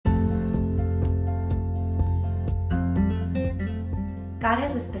God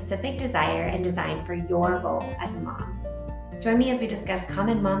has a specific desire and design for your role as a mom. Join me as we discuss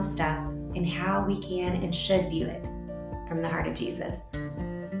common mom stuff and how we can and should view it from the heart of Jesus.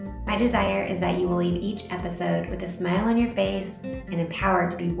 My desire is that you will leave each episode with a smile on your face and empowered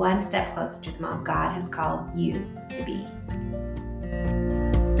to be one step closer to the mom God has called you to be.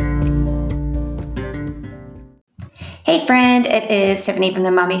 Hey friend, it is Tiffany from the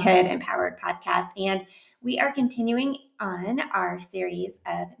Mommyhood Empowered podcast, and we are continuing on our series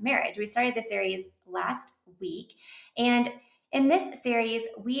of marriage. We started the series last week, and in this series,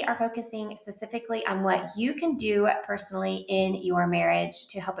 we are focusing specifically on what you can do personally in your marriage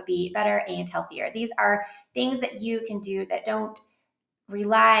to help it be better and healthier. These are things that you can do that don't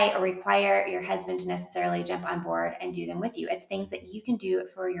rely or require your husband to necessarily jump on board and do them with you. It's things that you can do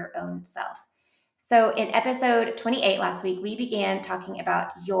for your own self. So in episode 28 last week, we began talking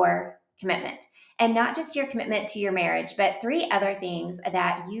about your commitment, and not just your commitment to your marriage, but 3 other things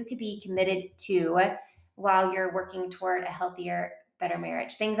that you could be committed to while you're working toward a healthier, better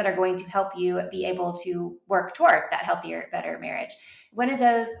marriage, things that are going to help you be able to work toward that healthier, better marriage. One of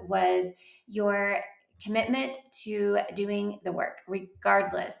those was your commitment to doing the work,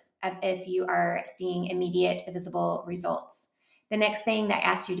 regardless of if you are seeing immediate visible results. The next thing that I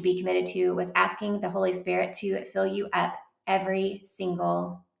asked you to be committed to was asking the Holy Spirit to fill you up every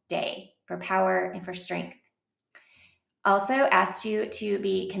single day for power and for strength. Also asked you to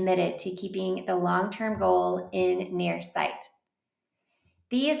be committed to keeping the long-term goal in near sight.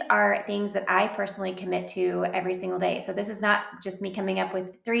 These are things that I personally commit to every single day. So this is not just me coming up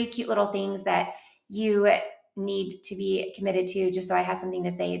with 3 cute little things that you need to be committed to just so I have something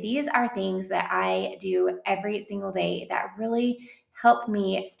to say. These are things that I do every single day that really help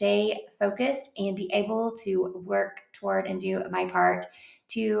me stay focused and be able to work toward and do my part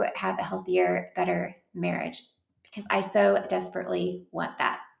to have a healthier, better marriage, because I so desperately want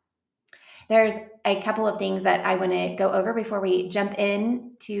that. There's a couple of things that I want to go over before we jump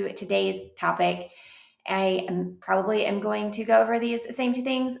into today's topic. I probably am going to go over these same 2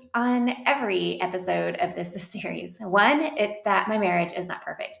 things on every episode of this series. One, it's that my marriage is not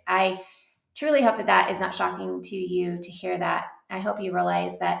perfect. I truly hope that that is not shocking to you to hear that. I hope you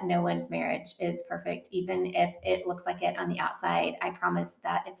realize that no one's marriage is perfect, even if it looks like it on the outside. I promise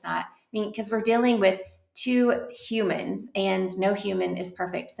that it's not. Because we're dealing with 2 humans and no human is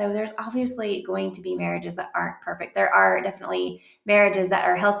perfect. So there's obviously going to be marriages that aren't perfect. There are definitely marriages that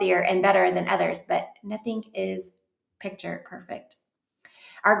are healthier and better than others, but nothing is picture perfect.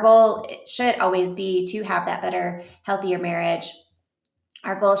 Our goal should always be to have that better, healthier marriage.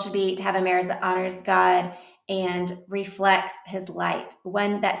 Our goal should be to have a marriage that honors God and reflects His light,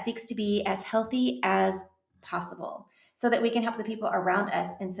 one that seeks to be as healthy as possible so that we can help the people around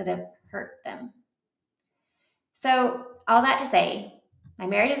us instead of hurt them. So all that to say, my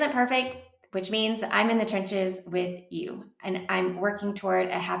marriage isn't perfect, which means that I'm in the trenches with you, and I'm working toward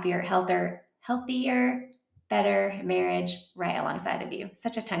a happier, healthier, better marriage right alongside of you.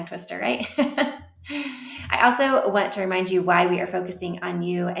 Such a tongue twister, right? I also want to remind you why we are focusing on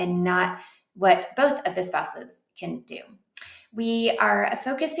you and not what both of the spouses can do. We are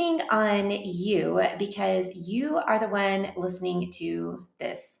focusing on you because you are the one listening to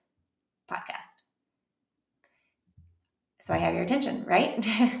this podcast. So I have your attention,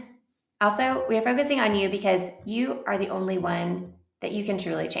 right? Also, we are focusing on you because you are the only one that you can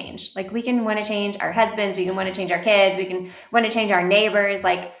truly change. Like, we can want to change our husbands, we can want to change our kids, we can want to change our neighbors,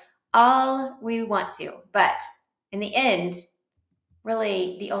 like all we want to. But in the end,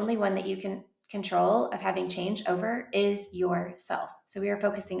 really the only one that you can control of having change over is yourself. So we are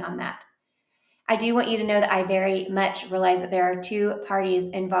focusing on that. I do want you to know that I very much realize that there are 2 parties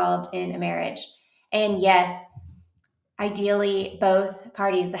involved in a marriage. And yes, ideally, both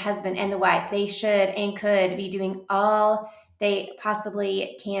parties, the husband and the wife, they should and could be doing all they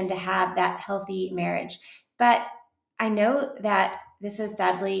possibly can to have that healthy marriage. But I know that this is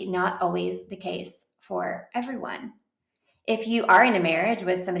sadly not always the case for everyone. If you are in a marriage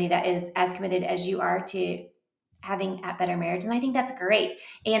with somebody that is as committed as you are to having a better marriage, and I think that's great.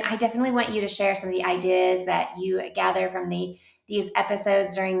 And I definitely want you to share some of the ideas that you gather from these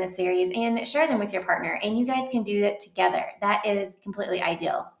episodes during this series and share them with your partner. And you guys can do that together. That is completely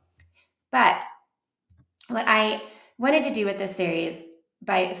ideal. But what I wanted to do with this series,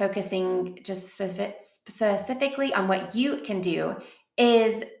 by focusing just specifically on what you can do,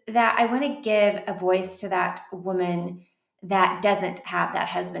 is that I want to give a voice to that woman that doesn't have that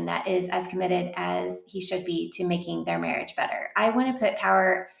husband that is as committed as he should be to making their marriage better. I want to put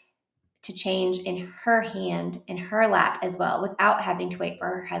power to change in her hand, in her lap as well, without having to wait for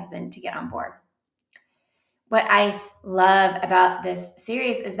her husband to get on board. What I love about this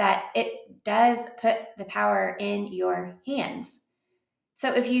series is that it does put the power in your hands.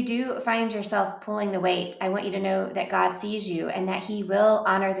 So if you do find yourself pulling the weight, I want you to know that God sees you and that He will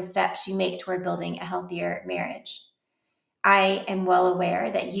honor the steps you make toward building a healthier marriage. I am well aware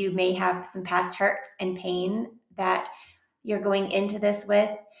that you may have some past hurts and pain that you're going into this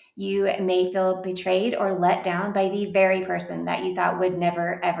with. You may feel betrayed or let down by the very person that you thought would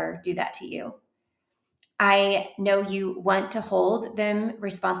never, ever do that to you. I know you want to hold them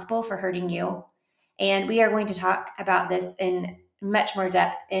responsible for hurting you. And we are going to talk about this in much more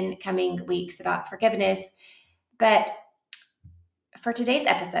depth in coming weeks about forgiveness. But for today's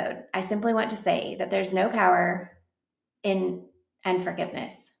episode, I simply want to say that there's no power in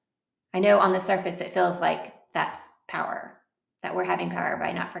unforgiveness. I know on the surface it feels like that's power, that we're having power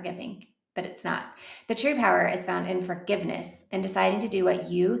by not forgiving, but it's not. The true power is found in forgiveness and deciding to do what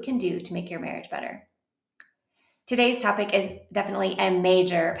you can do to make your marriage better. Today's topic is definitely a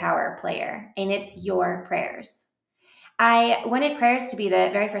major power player, and it's your prayers. I wanted prayers to be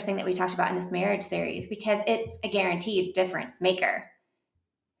the very first thing that we talked about in this marriage series because it's a guaranteed difference maker.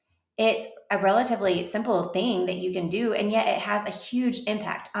 It's a relatively simple thing that you can do, and yet it has a huge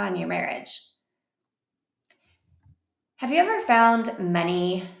impact on your marriage. Have you ever found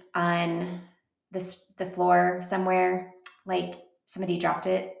money on the floor somewhere, like somebody dropped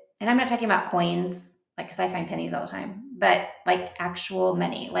it? And I'm not talking about coins, like because I find pennies all the time, but like actual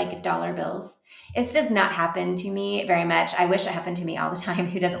money, like dollar bills. This does not happen to me very much. I wish it happened to me all the time.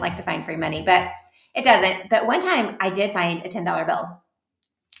 Who doesn't like to find free money? But it doesn't. But one time I did find a $10 bill.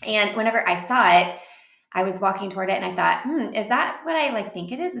 And whenever I saw it, I was walking toward it and I thought, is that what I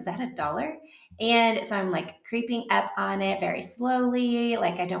think it is? Is that $1? And so I'm creeping up on it very slowly.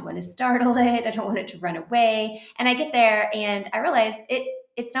 Like I don't want to startle it. I don't want it to run away. And I get there and I realize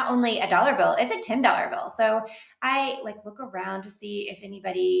it's not only a dollar bill, it's a $10 bill. So I look around to see if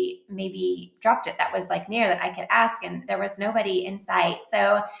anybody maybe dropped it that was near that I could ask. And there was nobody in sight.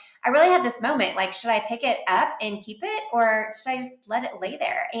 So I really had this moment, should I pick it up and keep it or should I just let it lay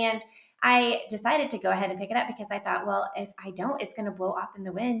there? And I decided to go ahead and pick it up because I thought, well, if I don't, it's going to blow off in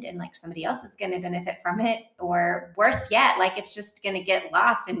the wind and somebody else is going to benefit from it. Or worst yet, it's just going to get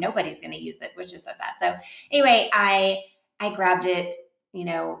lost and nobody's going to use it, which is so sad. So anyway, I grabbed it,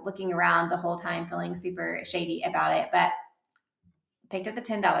 looking around the whole time, feeling super shady about it, but picked up the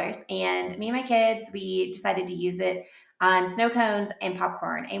 $10 and me and my kids, we decided to use it on snow cones and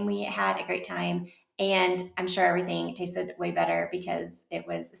popcorn. And we had a great time. And I'm sure everything tasted way better because it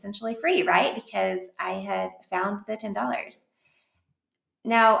was essentially free, right? Because I had found the $10.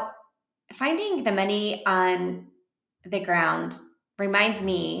 Now, finding the money on the ground reminds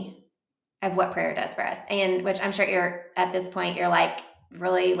me of what prayer does for us. And which I'm sure you're at this point, you're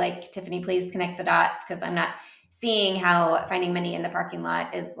really Tiffany, please connect the dots because I'm not seeing how finding money in the parking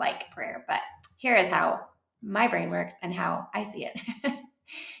lot is like prayer. But here is how my brain works and how I see it.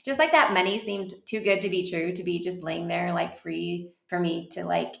 Just like that money seemed too good to be true, to be just laying there free for me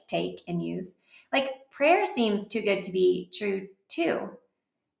to take and use. Prayer seems too good to be true too.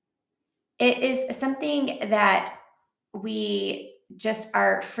 It is something that we just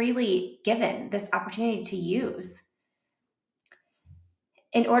are freely given this opportunity to use.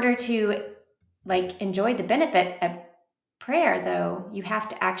 In order to enjoy the benefits of prayer, though, you have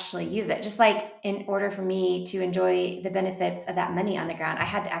to actually use it. Just in order for me to enjoy the benefits of that money on the ground, I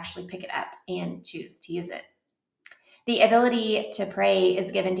had to actually pick it up and choose to use it. The ability to pray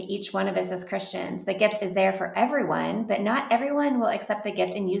is given to each one of us as Christians. The gift is there for everyone, but not everyone will accept the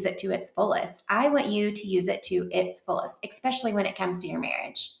gift and use it to its fullest. I want you to use it to its fullest, especially when it comes to your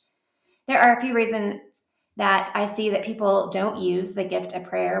marriage. There are a few reasons that I see that people don't use the gift of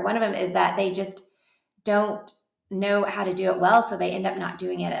prayer. One of them is that they just don't know how to do it well, so they end up not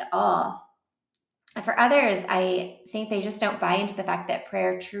doing it at all. And for others, I think they just don't buy into the fact that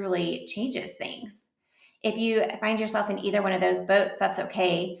prayer truly changes things. If you find yourself in either one of those boats, that's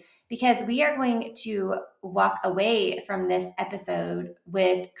okay, because we are going to walk away from this episode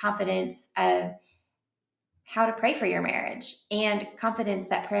with confidence of how to pray for your marriage and confidence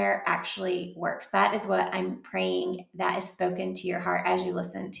that prayer actually works. That is what I'm praying that is spoken to your heart as you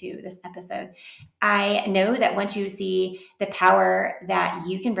listen to this episode. I know that once you see the power that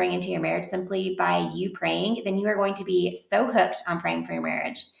you can bring into your marriage simply by you praying, then you are going to be so hooked on praying for your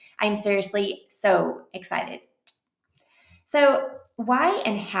marriage. I'm seriously so excited. So, why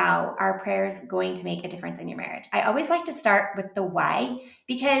and how are prayers going to make a difference in your marriage? I always like to start with the why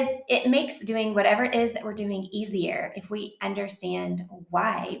because it makes doing whatever it is that we're doing easier if we understand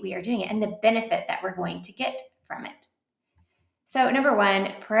why we are doing it and the benefit that we're going to get from it. So, number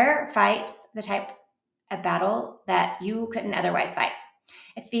one, prayer fights the type a battle that you couldn't otherwise fight.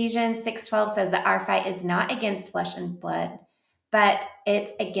 Ephesians 6:12 says that our fight is not against flesh and blood, but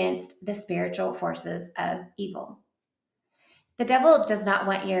it's against the spiritual forces of evil. The devil does not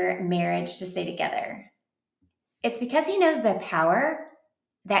want your marriage to stay together. It's because he knows the power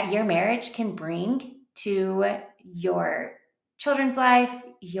that your marriage can bring to your children's life,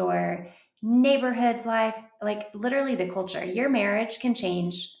 your neighborhood's life, like literally the culture. Your marriage can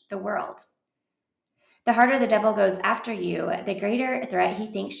change the world. The harder the devil goes after you, the greater threat he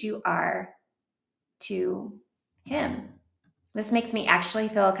thinks you are to him. This makes me actually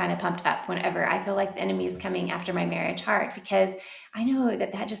feel kind of pumped up whenever I feel like the enemy is coming after my marriage hard, because I know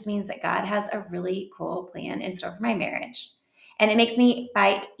that that just means that God has a really cool plan in store for my marriage. And it makes me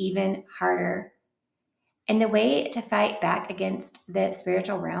fight even harder. And the way to fight back against the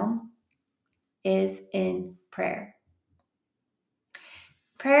spiritual realm is in prayer.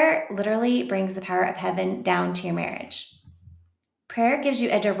 Prayer literally brings the power of heaven down to your marriage. Prayer gives you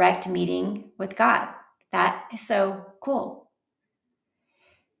a direct meeting with God. That is so cool.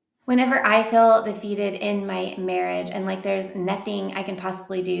 Whenever I feel defeated in my marriage and like there's nothing I can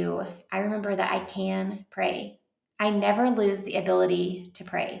possibly do, I remember that I can pray. I never lose the ability to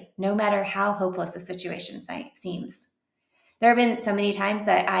pray, no matter how hopeless the situation seems. There have been so many times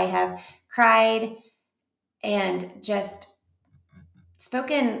that I have cried and just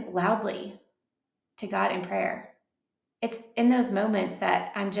spoken loudly to God in prayer. It's in those moments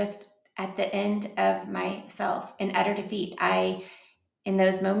that I'm just at the end of myself in utter defeat. In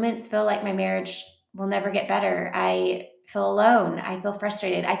those moments, feel like my marriage will never get better. I feel alone. I feel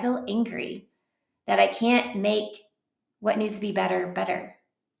frustrated. I feel angry that I can't make what needs to be better.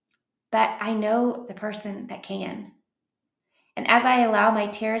 But I know the person that can. And as I allow my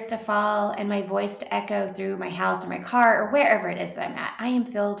tears to fall and my voice to echo through my house or my car or wherever it is that I'm at, I am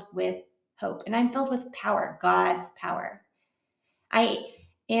filled with hope and I'm filled with power, God's power. I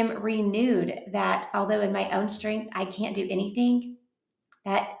am renewed that although in my own strength I can't do anything,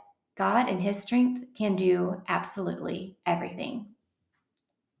 that God in his strength can do absolutely everything.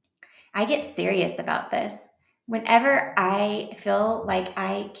 I get serious about this. Whenever I feel like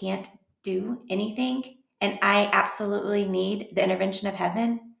I can't do anything and I absolutely need the intervention of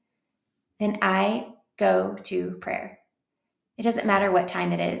heaven, then I go to prayer. It doesn't matter what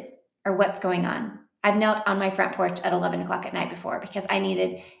time it is or what's going on. I've knelt on my front porch at 11 o'clock at night before because I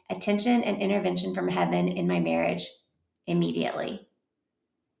needed attention and intervention from heaven in my marriage immediately.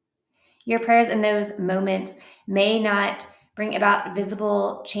 Your prayers in those moments may not bring about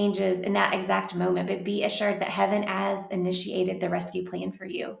visible changes in that exact moment, but be assured that heaven has initiated the rescue plan for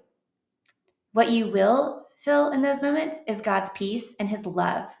you. What you will feel in those moments is God's peace and his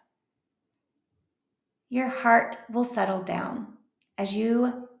love. Your heart will settle down as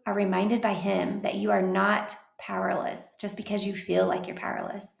you are reminded by him that you are not powerless just because you feel like you're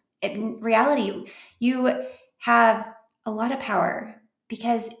powerless. In reality, you have a lot of power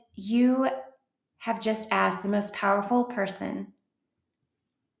because you have just asked the most powerful person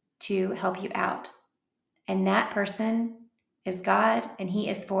to help you out. And that person is God, and he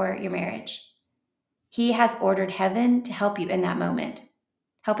is for your marriage. He has ordered heaven to help you in that moment.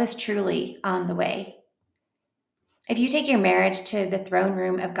 Help is truly on the way. If you take your marriage to the throne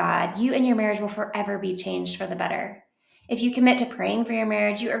room of God, you and your marriage will forever be changed for the better. If you commit to praying for your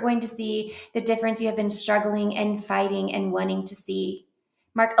marriage, you are going to see the difference you have been struggling and fighting and wanting to see.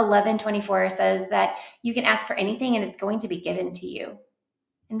 Mark 11:24 says that you can ask for anything and it's going to be given to you.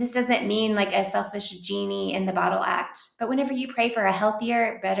 And this doesn't mean like a selfish genie in the bottle act, but whenever you pray for a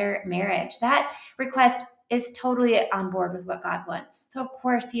healthier, better marriage, that request is totally on board with what God wants. So of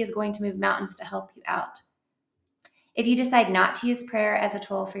course he is going to move mountains to help you out. If you decide not to use prayer as a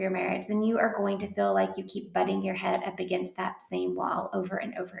tool for your marriage, then you are going to feel like you keep butting your head up against that same wall over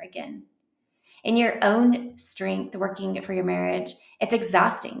and over again. In your own strength working for your marriage, it's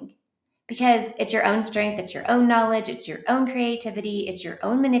exhausting because it's your own strength, it's your own knowledge, it's your own creativity, it's your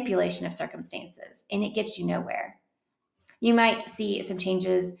own manipulation of circumstances, and it gets you nowhere. You might see some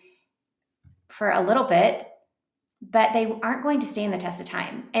changes for a little bit, but they aren't going to stand the test of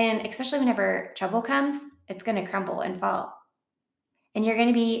time. And especially whenever trouble comes, it's going to crumble and fall. And you're going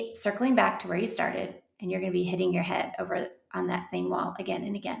to be circling back to where you started, and you're going to be hitting your head over on that same wall again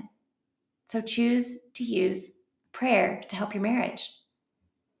and again. So choose to use prayer to help your marriage.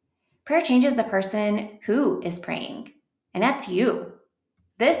 Prayer changes the person who is praying, and that's you.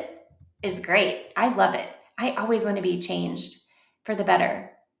 This is great. I love it. I always want to be changed for the better.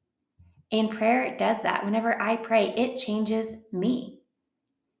 And prayer does that. Whenever I pray, it changes me.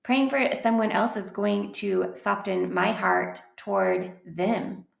 Praying for someone else is going to soften my heart toward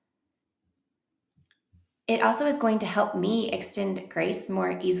them. it also is going to help me extend grace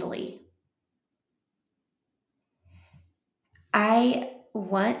more easily. I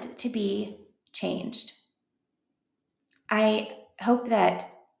want to be changed. I hope that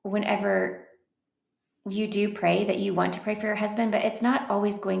whenever you do pray, that you want to pray for your husband, but it's not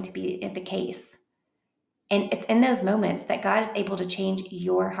always going to be the case. And it's in those moments that God is able to change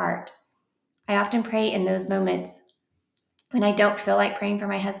your heart. I often pray in those moments when I don't feel like praying for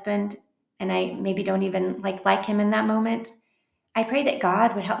my husband and I maybe don't even like him in that moment. I pray that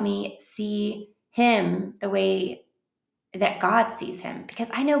God would help me see him the way that God sees him, because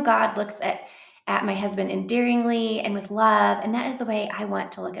I know God looks at my husband endearingly and with love, and that is the way I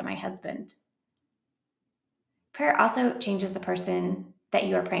want to look at my husband. Prayer also changes the person that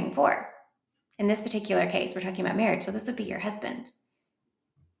you are praying for. In this particular case, we're talking about marriage, so this would be your husband.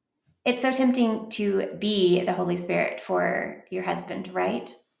 It's so tempting to be the Holy Spirit for your husband, right?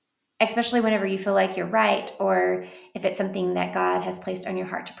 Especially whenever you feel like you're right, or if it's something that God has placed on your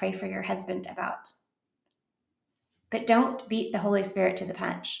heart to pray for your husband about. But don't beat the Holy Spirit to the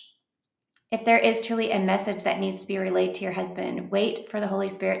punch. If there is truly a message that needs to be relayed to your husband, wait for the Holy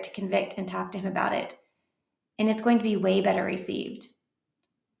Spirit to convict and talk to him about it. And it's going to be way better received.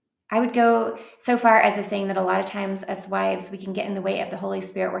 I would go so far as to saying that a lot of times us wives, we can get in the way of the Holy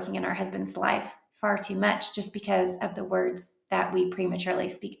Spirit working in our husband's life far too much just because of the words that we prematurely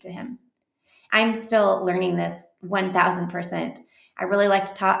speak to him. I'm still learning this 1000%. I really like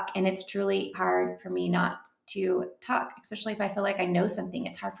to talk, and it's truly hard for me not to talk, especially if I feel like I know something.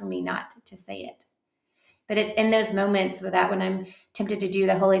 It's hard for me not to say it. But it's in those moments when I'm tempted to do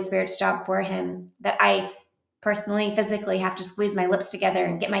the Holy Spirit's job for him that I personally, physically have to squeeze my lips together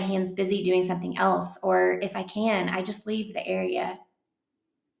and get my hands busy doing something else. Or if I can, I just leave the area.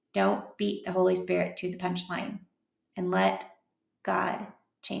 Don't beat the Holy Spirit to the punchline and let God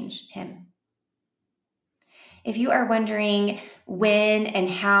change him. If you are wondering when and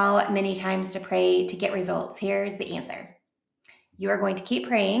how many times to pray to get results, here's the answer. You are going to keep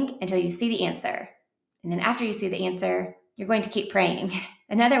praying until you see the answer. And then after you see the answer, you're going to keep praying.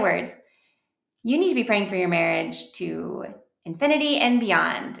 In other words, you need to be praying for your marriage to infinity and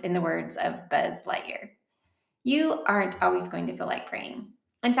beyond, in the words of Buzz Lightyear. You aren't always going to feel like praying.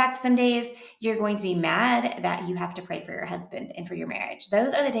 In fact, some days you're going to be mad that you have to pray for your husband and for your marriage.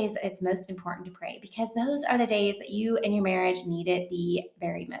 Those are the days that it's most important to pray, because those are the days that you and your marriage need it the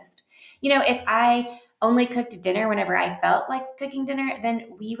very most. If I only cooked dinner whenever I felt like cooking dinner, then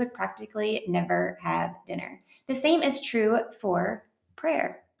we would practically never have dinner. The same is true for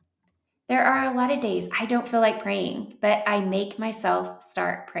prayer. There are a lot of days I don't feel like praying, but I make myself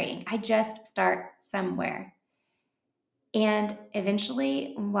start praying. I just start somewhere. And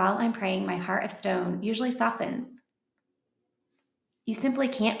eventually, while I'm praying, my heart of stone usually softens. You simply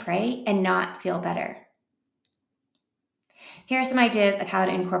can't pray and not feel better. Here are some ideas of how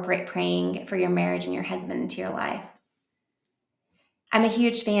to incorporate praying for your marriage and your husband into your life. I'm a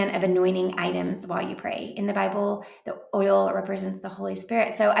huge fan of anointing items while you pray. In the Bible, the oil represents the Holy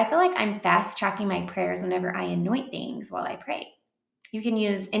Spirit. So I feel like I'm fast tracking my prayers whenever I anoint things while I pray. You can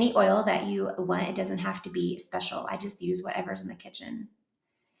use any oil that you want. It doesn't have to be special. I just use whatever's in the kitchen.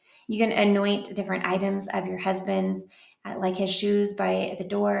 You can anoint different items of your husband's, like his shoes by the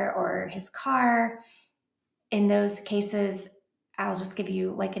door or his car. In those cases, I'll just give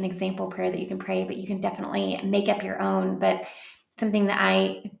you like an example prayer that you can pray, but you can definitely make up your own. But something that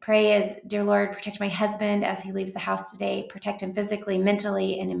I pray is, Dear Lord, protect my husband as he leaves the house today. Protect him physically,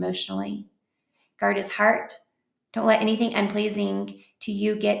 mentally, and emotionally. Guard his heart. Don't let anything unpleasing to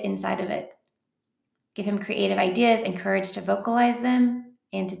you get inside of it. Give him creative ideas and courage to vocalize them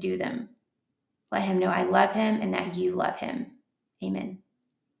and to do them. Let him know I love him and that you love him. Amen.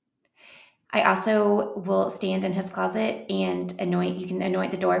 I also will stand in his closet and anoint. You can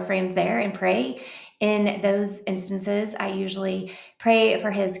anoint the door frames there and pray. In those instances, I usually pray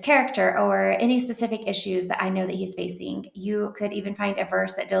for his character or any specific issues that I know that he's facing. You could even find a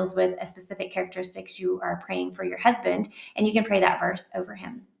verse that deals with a specific characteristics you are praying for your husband, and you can pray that verse over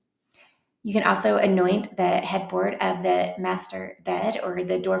him. You can also anoint the headboard of the master bed or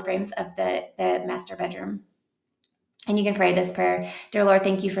the door frames of the master bedroom. And you can pray this prayer. Dear Lord,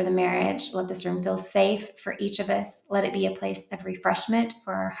 thank you for the marriage. Let this room feel safe for each of us. Let it be a place of refreshment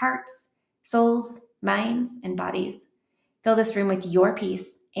for our hearts, souls, minds, and bodies. Fill this room with your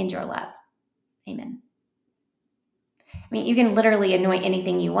peace and your love. Amen. You can literally anoint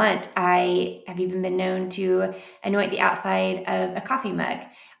anything you want. I have even been known to anoint the outside of a coffee mug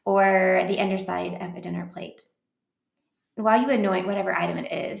or the underside of a dinner plate. While you anoint whatever item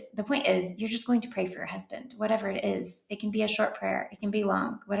it is, the point is you're just going to pray for your husband, whatever it is. It can be a short prayer. It can be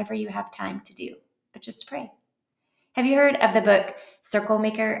long, whatever you have time to do. But but just to pray. Have you heard of the book Circle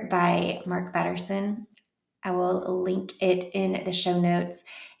Maker by Mark Batterson? I will link it in the show notes.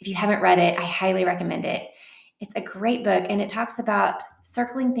 If you haven't read it, I highly recommend it. It's a great book, and it talks about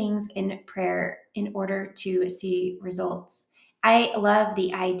circling things in prayer in order to see results. I love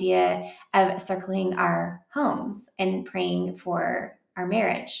the idea of circling our homes and praying for our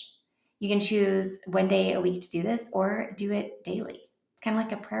marriage. You can choose one day a week to do this or do it daily. It's kind of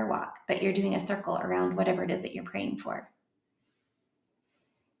like a prayer walk, but you're doing a circle around whatever it is that you're praying for.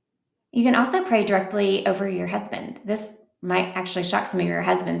 You can also pray directly over your husband. This might actually shock some of your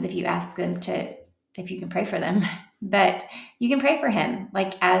husbands if you ask them if you can pray for them, but you can pray for him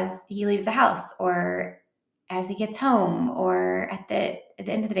like as he leaves the house or as he gets home or at the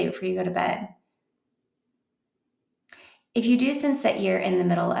end of the day before you go to bed. If you do sense that you're in the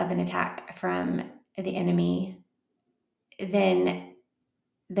middle of an attack from the enemy, then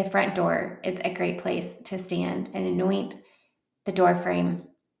the front door is a great place to stand and anoint the door frame.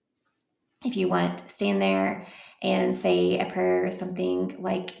 If you want, stand there and say a prayer, something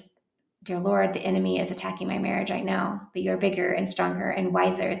like, "Dear Lord, the enemy is attacking my marriage right now, but you're bigger and stronger and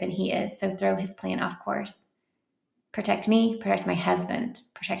wiser than he is, so throw his plan off course. Protect me, protect my husband,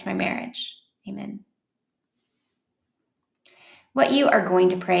 protect my marriage. Amen." What you are going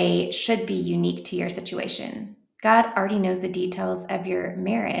to pray should be unique to your situation. God already knows the details of your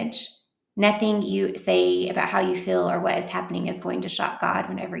marriage. Nothing you say about how you feel or what is happening is going to shock God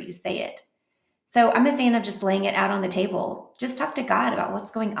whenever you say it. So I'm a fan of just laying it out on the table. Just talk to God about what's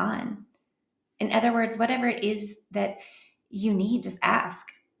going on. In other words, whatever it is that you need, just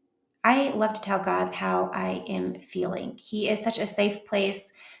ask. I love to tell God how I am feeling. He is such a safe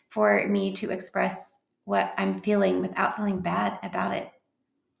place for me to express what I'm feeling without feeling bad about it.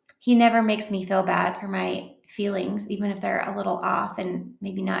 He never makes me feel bad for my feelings, even if they're a little off and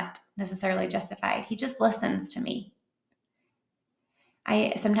maybe not necessarily justified. He just listens to me.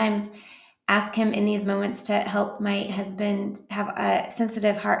 I sometimes ask him in these moments to help my husband have a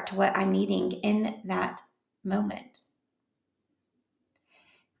sensitive heart to what I'm needing in that moment.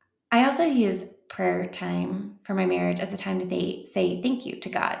 I also use prayer time for my marriage as a time to say thank you to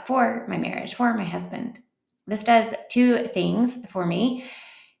God for my marriage, for my husband. This does two things for me.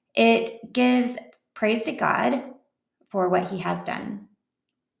 It gives praise to God for what he has done,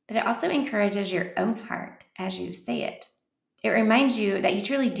 but it also encourages your own heart as you say it. It reminds you that you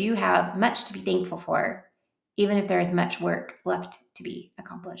truly do have much to be thankful for, even if there is much work left to be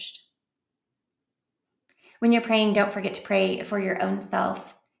accomplished. When you're praying, don't forget to pray for your own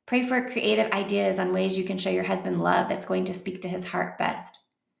self. Pray for creative ideas on ways you can show your husband love that's going to speak to his heart best.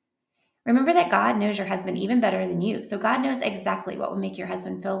 Remember that God knows your husband even better than you, so God knows exactly what will make your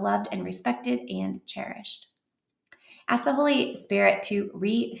husband feel loved and respected and cherished. Ask the Holy Spirit to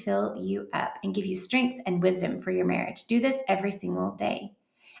refill you up and give you strength and wisdom for your marriage. Do this every single day.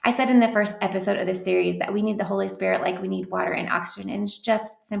 I said in the first episode of this series that we need the Holy Spirit like we need water and oxygen, and it's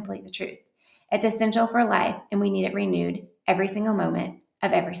just simply the truth. It's essential for life, and we need it renewed every single moment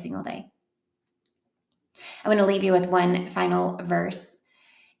of every single day. I want to leave you with one final verse.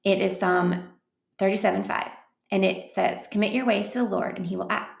 It is Psalm 37:5, and it says, "Commit your ways to the Lord, and he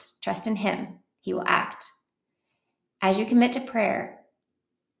will act. Trust in him, he will act." As you commit to prayer,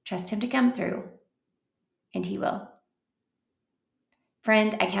 trust him to come through, and he will.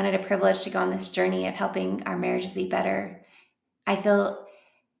 Friend, I count it a privilege to go on this journey of helping our marriages be better. I feel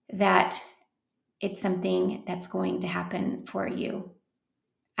that it's something that's going to happen for you.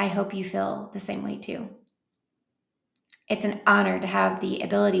 I hope you feel the same way too. It's an honor to have the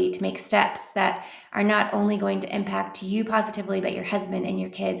ability to make steps that are not only going to impact you positively, but your husband and your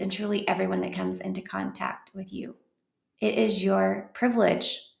kids and truly everyone that comes into contact with you. It is your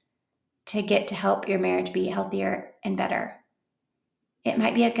privilege to get to help your marriage be healthier and better. It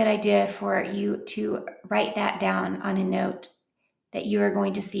might be a good idea for you to write that down on a note that you are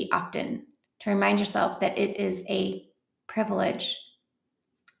going to see often, to remind yourself that it is a privilege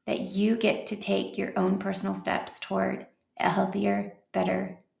that you get to take your own personal steps toward a healthier,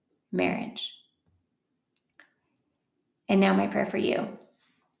 better marriage. And now my prayer for you.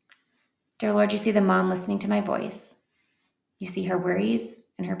 Dear Lord, you see the mom listening to my voice. You see her worries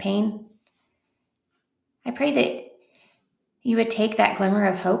and her pain. I pray that you would take that glimmer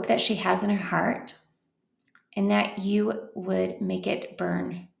of hope that she has in her heart and that you would make it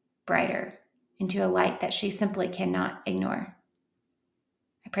burn brighter into a light that she simply cannot ignore.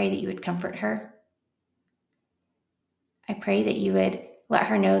 I pray that you would comfort her. I pray that you would let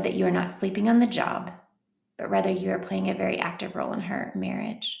her know that you are not sleeping on the job, but rather you are playing a very active role in her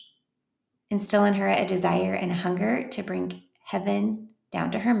marriage. Instill in her a desire and a hunger to bring heaven down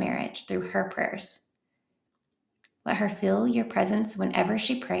to her marriage through her prayers. Let her feel your presence whenever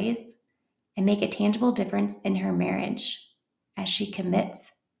she prays and make a tangible difference in her marriage as she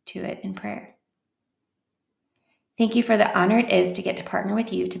commits to it in prayer. Thank you for the honor it is to get to partner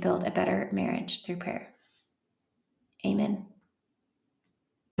with you to build a better marriage through prayer. Amen.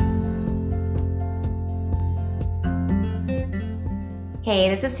 Hey,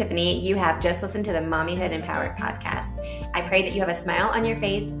 this is Tiffany. You have just listened to the Mommyhood Empowered podcast. I pray that you have a smile on your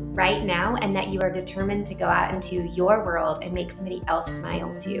face right now and that you are determined to go out into your world and make somebody else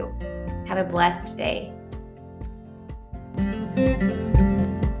smile too. Have a blessed day.